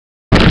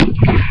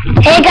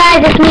Hey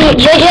guys, it's me,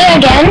 JJ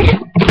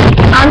again.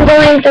 I'm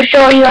going to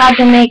show you how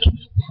to make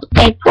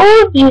a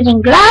pool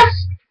using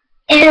glass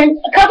and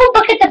a couple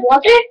buckets of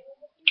water.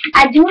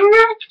 I do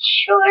not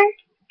sure.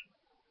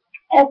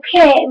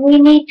 Okay, we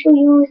need to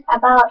use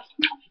about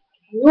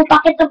 2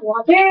 buckets of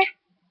water.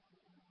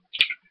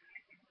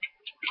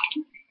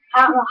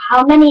 I don't know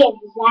how many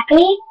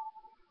exactly,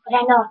 but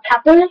I know a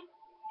couple.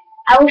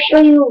 I will show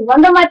you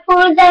one of my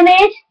pools I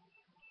made.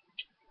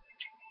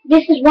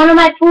 This is one of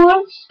my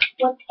pools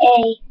with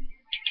a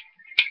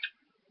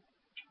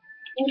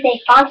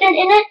fountain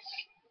in it,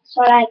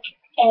 so like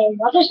a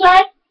water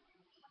slide.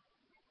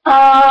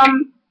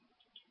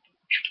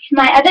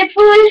 My other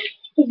pool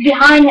is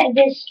behind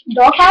this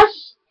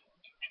doghouse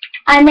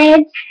I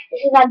made.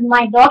 This is like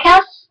my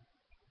doghouse.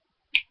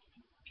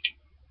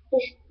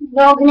 This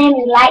dog's name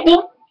is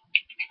Lightning.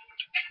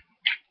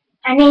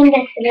 I named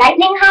this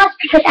Lightning House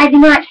because I do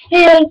not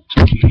feel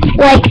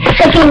like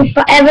taking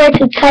forever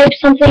to type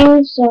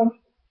something, so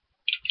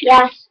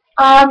yes.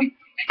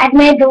 I've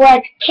made the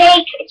word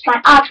cake, it's my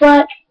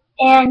artwork,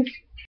 and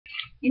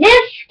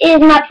this is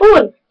my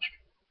pool.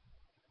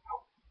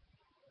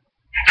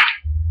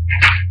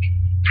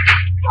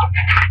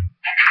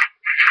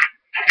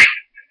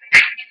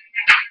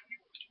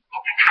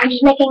 I'm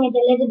just making it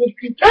a little bit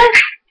deeper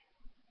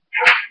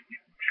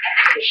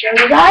to show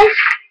you guys.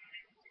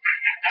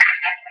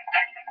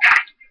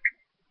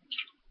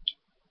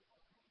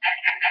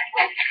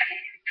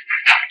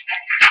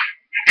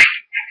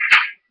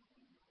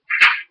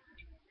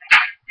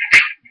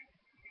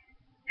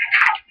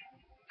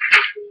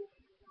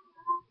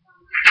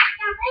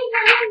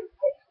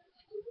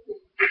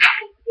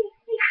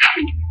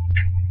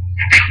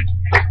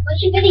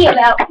 What's your video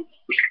about?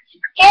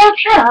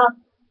 Shut up.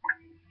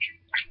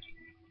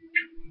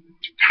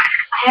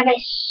 I have a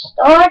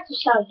store to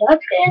sell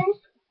ducks in.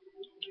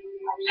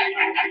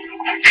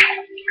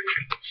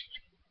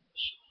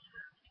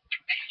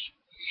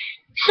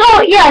 So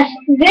yes,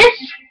 this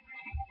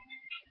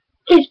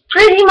is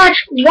pretty much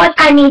what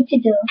I need to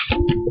do.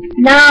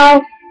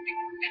 Now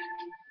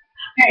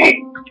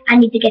I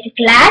need to get a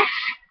glass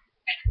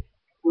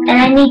and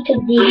I need to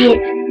dig it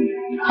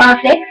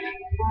perfect.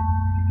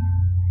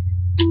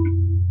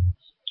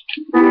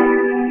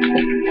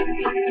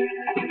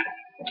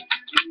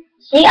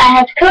 See, I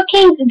had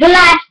cooking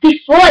glass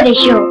before the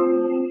show,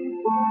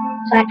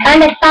 so I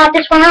kind of thought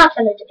this one out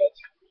a little bit.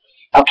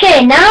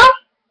 Okay, now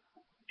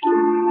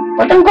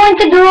what I'm going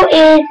to do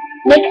is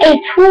make a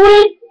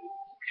tool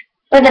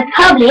for the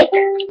public.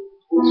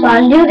 So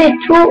I'll do the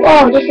tool.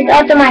 Oh, this is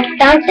also my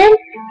fountain.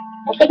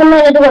 I think I'm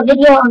going to do a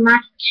video on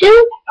that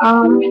too.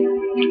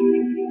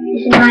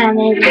 This is my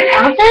amazing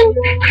fountain.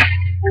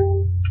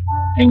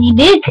 Pretty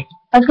big.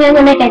 I was going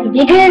to make it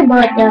bigger,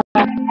 but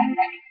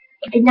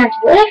it did not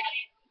work.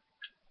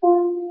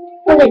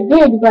 Well, it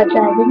did, but I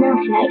did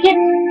not like it.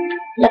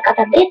 Look at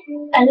a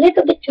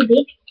little bit too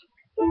big.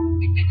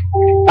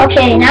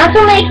 Okay, now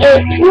to make a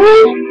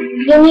tool,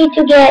 you need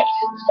to get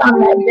some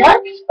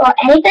nuts or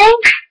anything,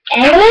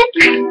 angle it.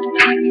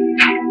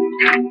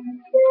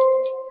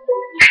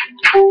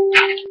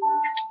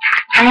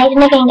 I'm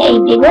making a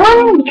big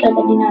one because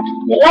I do not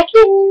feel like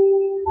it.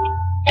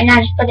 And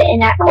I just put it in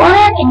that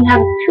corner, and you have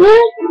a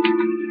tool.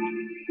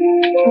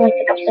 I'm going to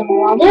pick up some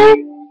water.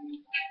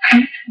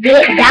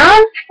 Get it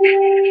down.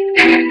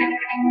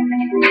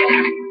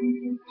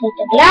 Take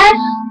the glass.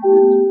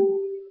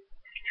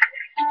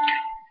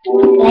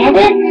 Land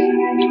it.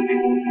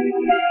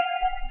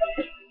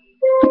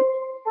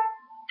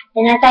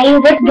 Then that's how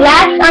you put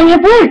glass on your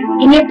pool,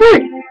 in your pool.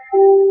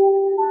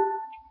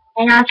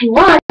 And now if you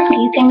want,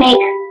 you can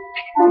make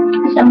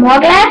some more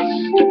glass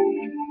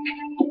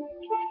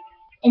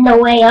in the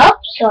way up,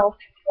 so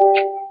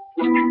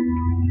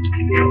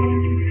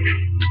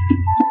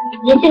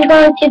this is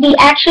going to be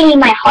actually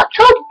my hot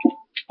tub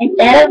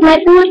instead of my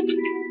pool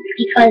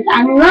because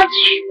I'm not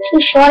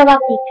too sure about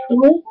the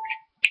pool.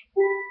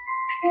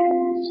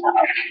 So,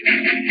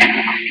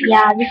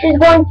 yeah, this is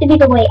going to be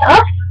the way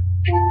up.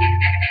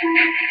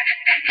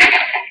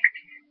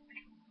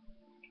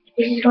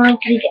 This is going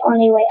to be the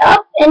only way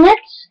up in it.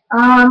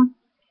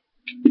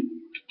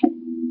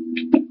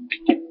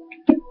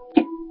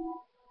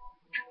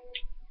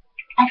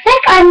 I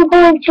think I'm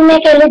going to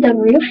make a little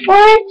roof for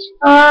it.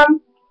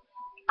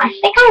 I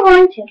think I'm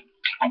going to.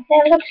 I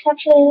think it looks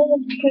actually a little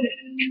pretty.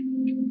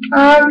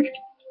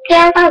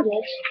 Yeah, I'll do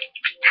it.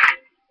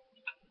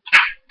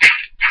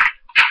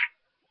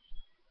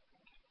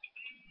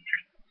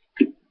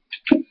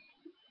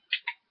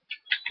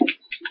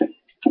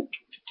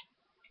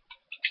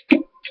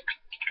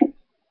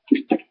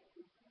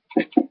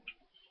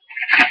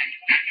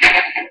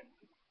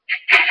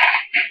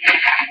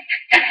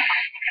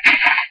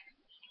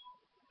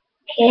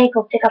 Okay, go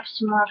pick up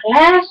some more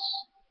glass.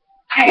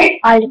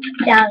 I'll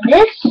put down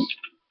this.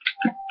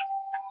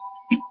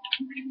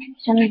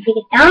 So I'm going to dig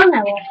it down.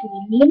 I won't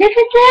really need it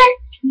there.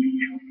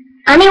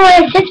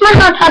 Anyway, since my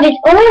hot tub is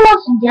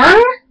almost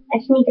done, I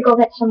just need to go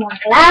get some more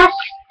glass.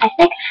 I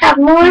think I have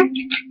more.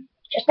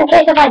 Just in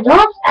case if I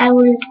don't, I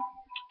will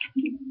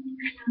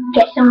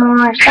get some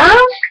more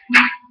stones.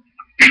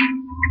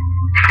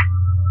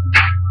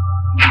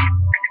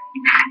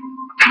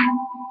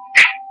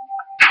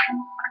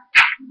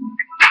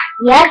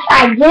 Yes,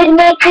 I did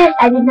make this.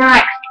 I did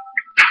not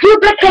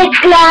duplicate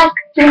glass.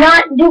 Do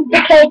not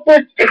duplicate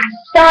it. It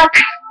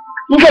sucks.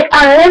 You get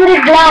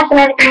unlimited glass and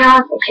everything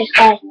else. It's just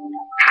like.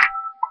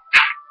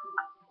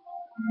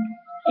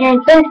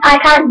 And since I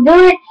can't do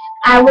it,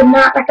 I would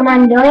not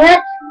recommend doing it.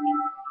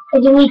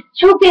 Because you need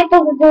 2 people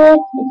to do it.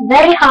 It's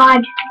very hard.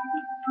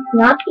 It's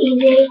not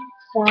easy.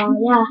 So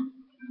yeah.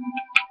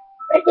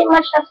 Pretty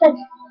much that's it.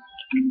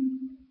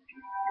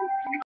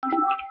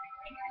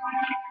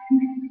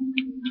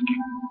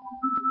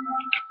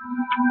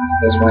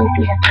 There's one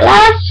piece of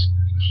glass.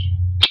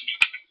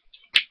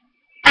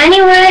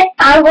 Anyway,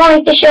 I'm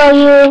going to show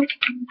you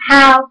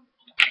how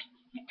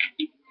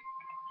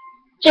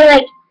to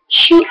like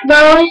shoot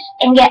those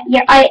and get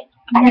your eye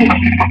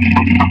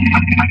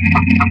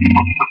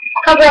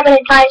cover up an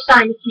entire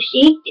sign. If you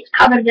see, it's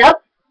covered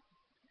up.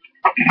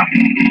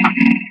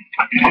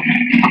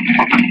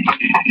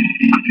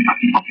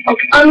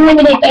 Like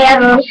unlimited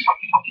arrows.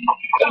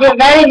 If you're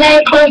very,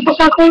 very close to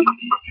something,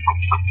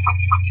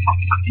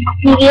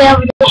 you'll be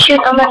able to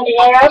shoot unlimited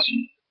arrows.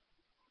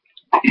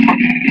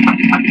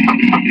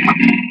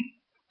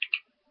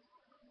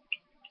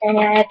 And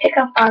I pick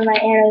up all my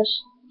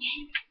arrows.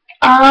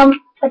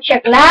 Put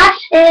your glass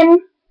in.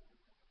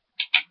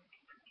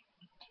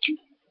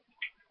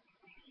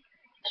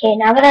 Okay,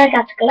 now that I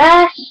got the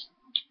glass,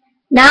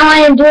 now I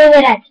am doing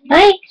it at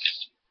night.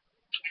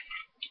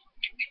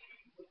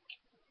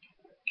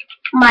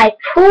 My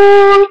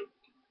pool.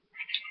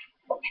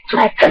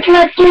 I put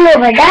my pool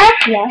over there.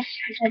 Yes,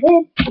 I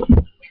did.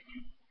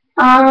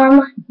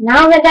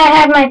 Now that I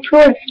have my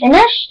pool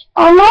finished,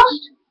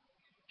 almost,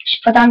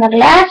 just put on the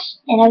glass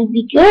and it'll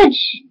be good.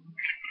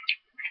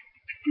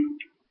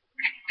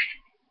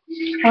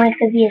 It's going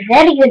to be a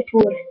very good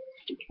pool.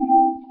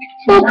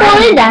 Whose pool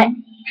is that?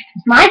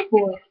 It's my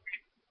pool.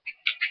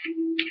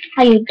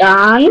 Are you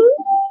done?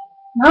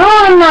 No,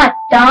 I'm not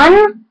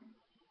done.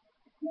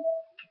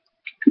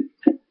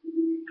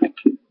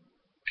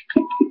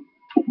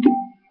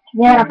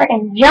 You're a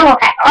freaking jungle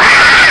cat.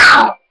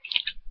 Wow!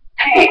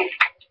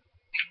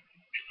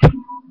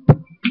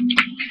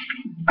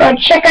 Go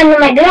check under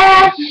my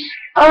glass.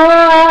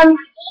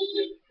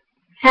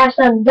 Have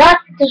some duck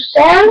to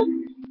sell.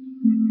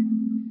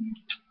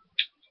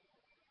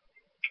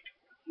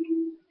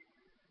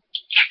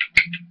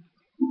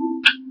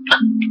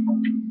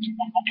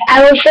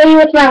 I will show you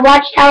what my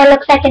watchtower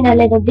looks like in a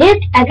little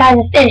bit. I got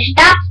a finished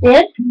top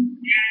still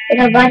with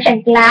a bunch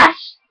of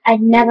glass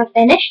I'd never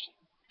finished.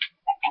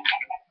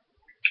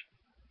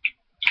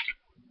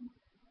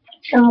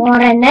 Some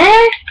more in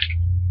there.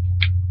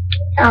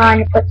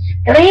 And put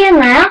 3 in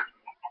there.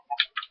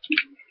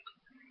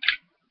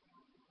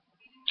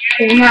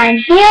 There's 9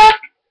 here.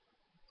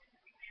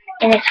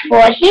 And it's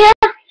 4 here.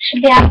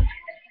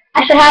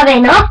 I should have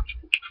enough.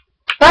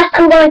 First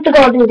I'm going to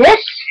go do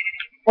this.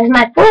 Because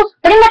my pool's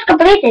pretty much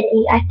completed.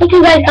 I think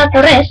you guys got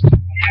the rest.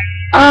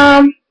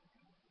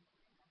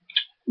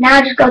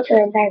 Now just go to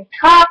the very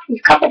top.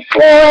 These couple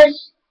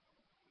floors.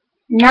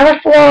 Another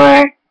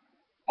floor.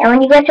 And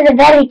when you get to the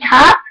very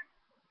top,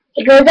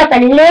 it goes up a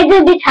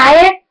little bit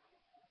higher.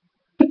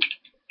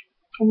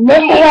 And this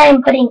is where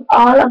I'm putting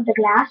all of the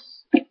glass.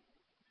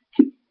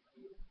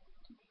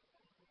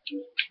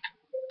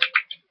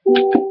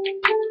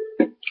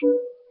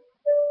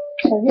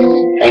 So this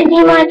is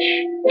pretty much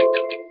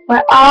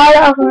where all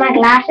of my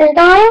glass is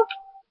going.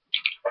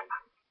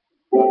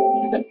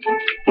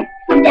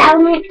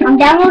 I'm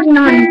downloading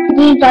on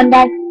games on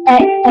that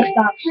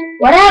Xbox.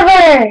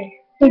 Whatever!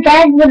 His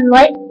dad would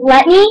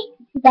let me?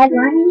 His dad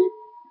let me?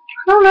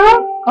 I don't know.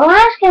 Go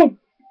ask him.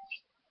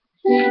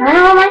 I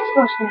don't know what I'm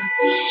supposed to do.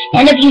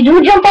 And if you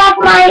do jump off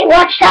my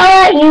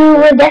watchtower, you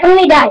will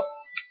definitely die.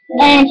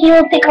 And he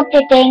will pick up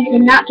your things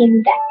and not give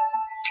you back.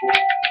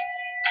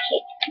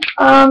 Okay.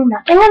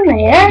 Nothing in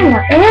there,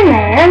 nothing in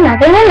there,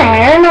 nothing in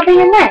there, nothing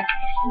in there.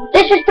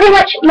 This is pretty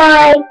much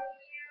my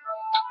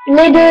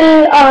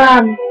little,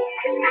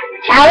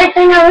 tower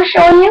thing I was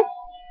showing you.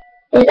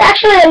 There's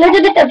actually a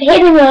little bit of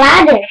hidden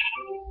ladder.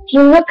 If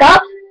you look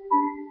up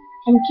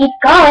and keep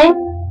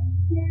going,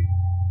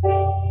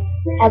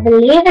 I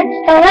believe it's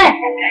still there.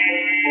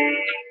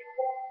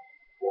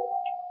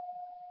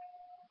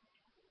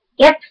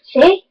 Yep,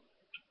 see?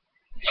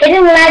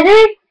 Hidden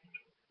ladder.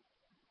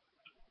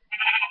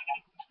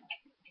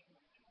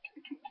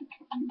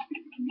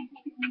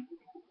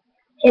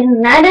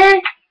 Hidden ladder.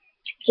 You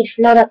can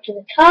float up to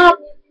the top.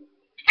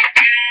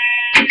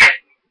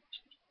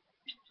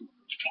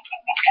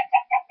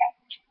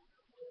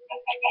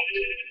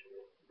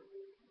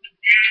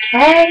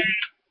 Okay.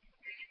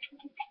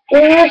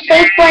 This is a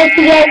safe way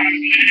to get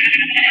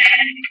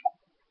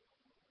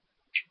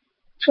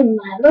to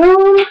my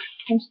room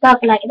and stuff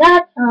like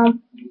that.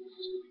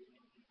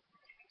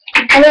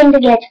 I need to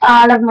get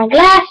all of my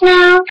glass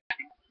now.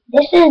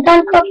 This is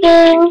done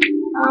cooking.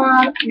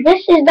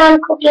 This is done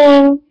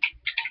cooking.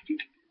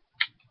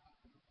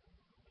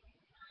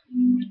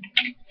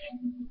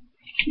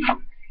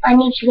 I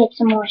need to get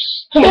some more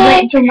steak.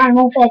 Wait until my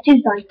Warfare 2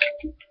 is done.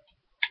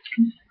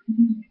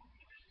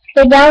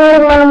 They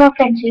downloaded Modern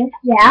Warfare 2?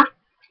 Yeah.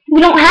 We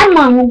don't have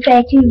Modern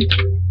Warfare 2.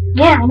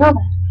 Yeah, I know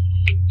that.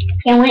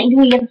 Can't wait until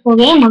we get the full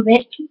game of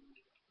it.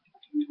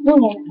 We'll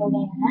get the full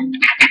game of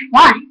that.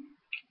 Why?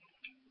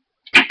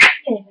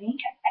 Kidding me.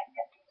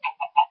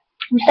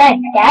 Who said?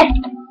 Dad?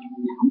 No.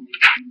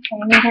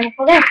 Can't get the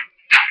full game.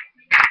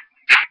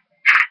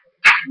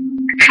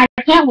 How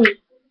can't we?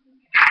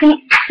 Can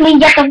we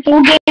get the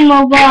full game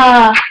of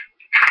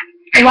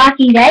The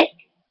Walking Dead?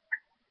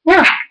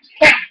 No.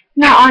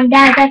 Not on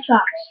Dad's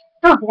Xbox.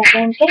 No, because that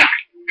game's good.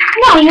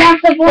 No, he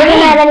wants the full game. He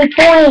doesn't have any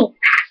points.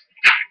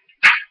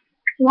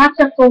 He wants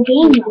the full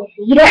game.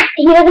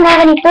 He doesn't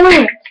have any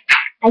points.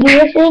 Are you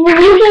listening?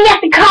 You can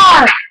get the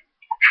car.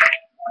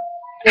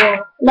 Yeah.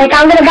 Like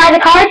I'm gonna buy the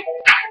car.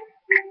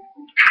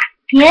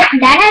 Yep,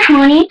 Dad has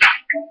money.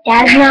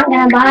 Dad's not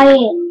gonna buy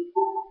it.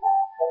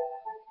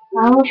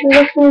 Why won't you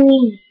listen to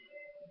me?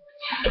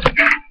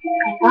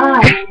 Oh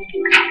my God.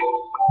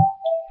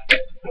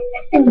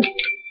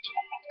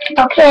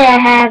 Okay, I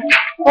have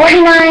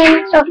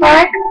 49 so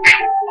far.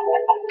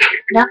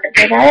 Not to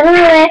get out of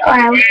the way, or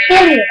I will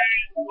kill you.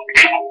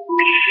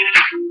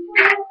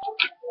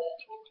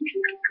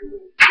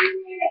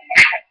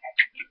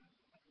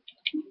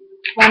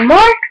 One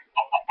more.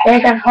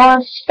 There's a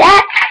whole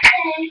stack.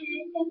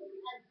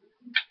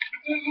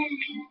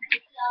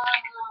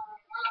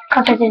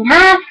 Cut it in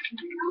half.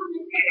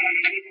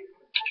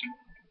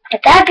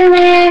 Put that in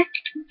there.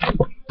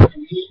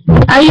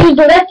 I'll use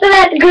the rest of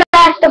that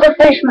glass to go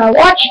finish my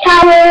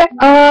watchtower.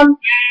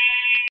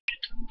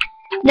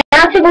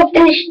 Now to go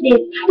finish the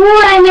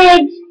pool I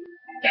made.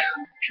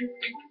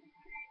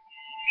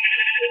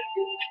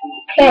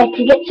 Okay,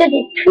 to get to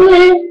the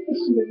pool, this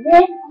is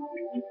it.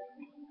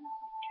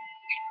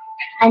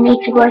 I need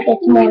to go get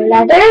some more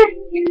leather.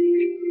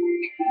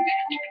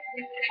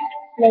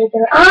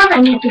 Later on,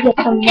 I need to get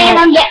some more. And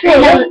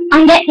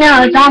I'm getting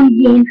a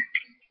zombie game.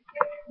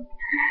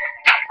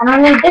 I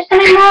don't need this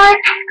anymore.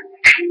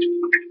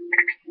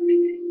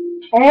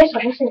 Okay, so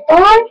this is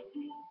done.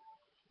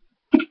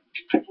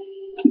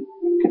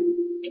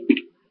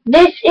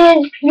 This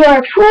is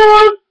your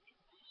pool.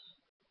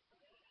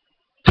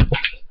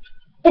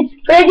 It's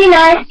pretty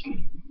nice.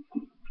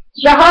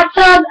 It's your hot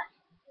tub.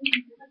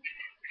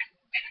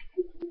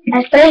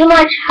 That's pretty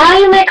much how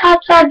you make hot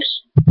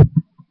tubs.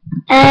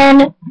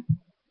 And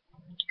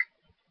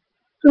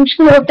I'm just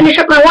going to finish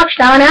up my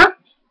watchtower now.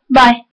 Bye.